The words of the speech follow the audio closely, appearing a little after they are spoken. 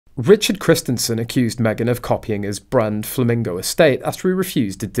Richard Christiansen accused Meghan of copying his brand Flamingo Estate after he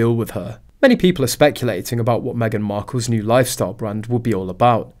refused to deal with her. Many people are speculating about what Meghan Markle's new lifestyle brand will be all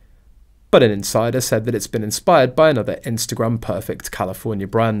about, but an insider said that it's been inspired by another Instagram-perfect California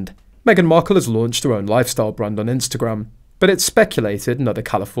brand. Meghan Markle has launched her own lifestyle brand on Instagram, but it's speculated another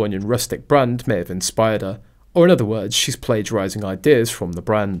Californian rustic brand may have inspired her, or in other words, she's plagiarising ideas from the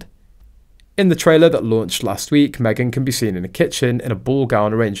brand. In the trailer that launched last week, Meghan can be seen in a kitchen in a ball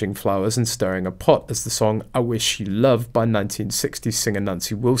gown arranging flowers and stirring a pot as the song I Wish You Love by 1960s singer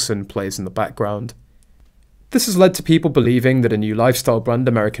Nancy Wilson plays in the background. This has led to people believing that a new lifestyle brand,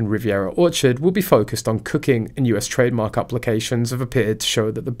 American Riviera Orchard, will be focused on cooking, and US trademark applications have appeared to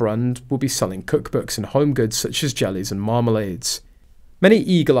show that the brand will be selling cookbooks and home goods such as jellies and marmalades. Many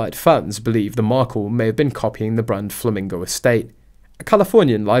eagle-eyed fans believe the Markle may have been copying the brand Flamingo Estate, a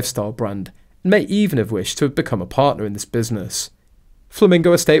Californian lifestyle brand, and may even have wished to have become a partner in this business.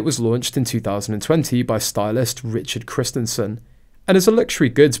 Flamingo Estate was launched in 2020 by stylist Richard Christiansen, and is a luxury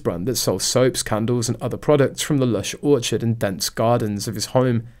goods brand that sells soaps, candles and other products from the lush orchard and dense gardens of his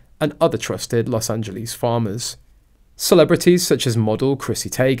home and other trusted Los Angeles farmers. Celebrities such as model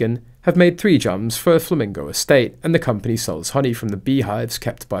Chrissy Teigen have made 3 jams for Flamingo Estate, and the company sells honey from the beehives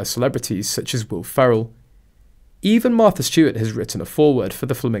kept by celebrities such as Will Ferrell. Even Martha Stewart has written a foreword for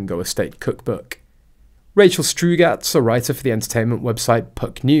the Flamingo Estate cookbook. Rachel Strugatz, a writer for the entertainment website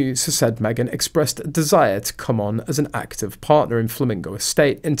Puck News, has said Meghan expressed a desire to come on as an active partner in Flamingo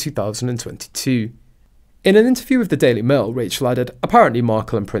Estate in 2022. In an interview with the Daily Mail, Rachel added, apparently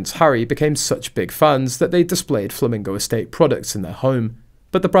Markle and Prince Harry became such big fans that they displayed Flamingo Estate products in their home,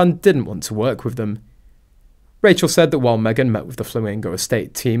 but the brand didn't want to work with them. Rachel said that while Meghan met with the Flamingo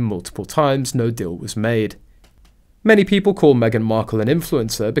Estate team multiple times, no deal was made. Many people call Meghan Markle an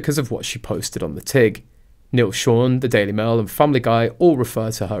influencer because of what she posted on the TIG. Neil Sean, the Daily Mail and Family Guy all refer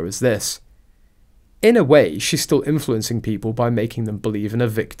to her as this. In a way, she's still influencing people by making them believe in a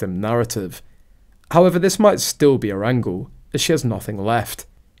victim narrative. However, this might still be her angle, as she has nothing left.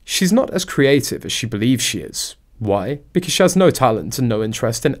 She's not as creative as she believes she is. Why? Because she has no talent and no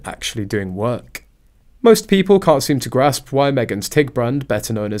interest in actually doing work. Most people can't seem to grasp why Meghan's TIG brand,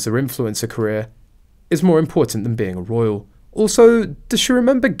 better known as her influencer career, is more important than being a royal. Also, does she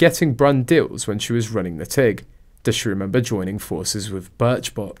remember getting brand deals when she was running the TIG? Does she remember joining forces with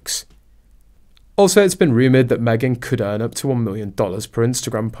Birchbox? Also, it's been rumoured that Meghan could earn up to $1 million per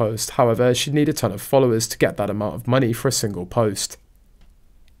Instagram post, however, she'd need a ton of followers to get that amount of money for a single post.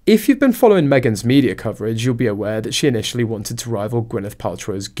 If you've been following Meghan's media coverage, you'll be aware that she initially wanted to rival Gwyneth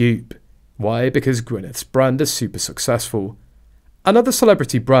Paltrow's Goop. Why? Because Gwyneth's brand is super successful. Another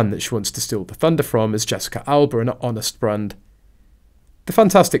celebrity brand that she wants to steal the thunder from is Jessica Alba and an Honest brand. The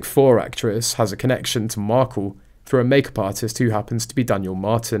Fantastic Four actress has a connection to Markle through a makeup artist who happens to be Daniel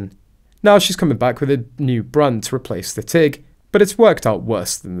Martin. Now she's coming back with a new brand to replace the TIG, but it's worked out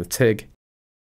worse than the TIG.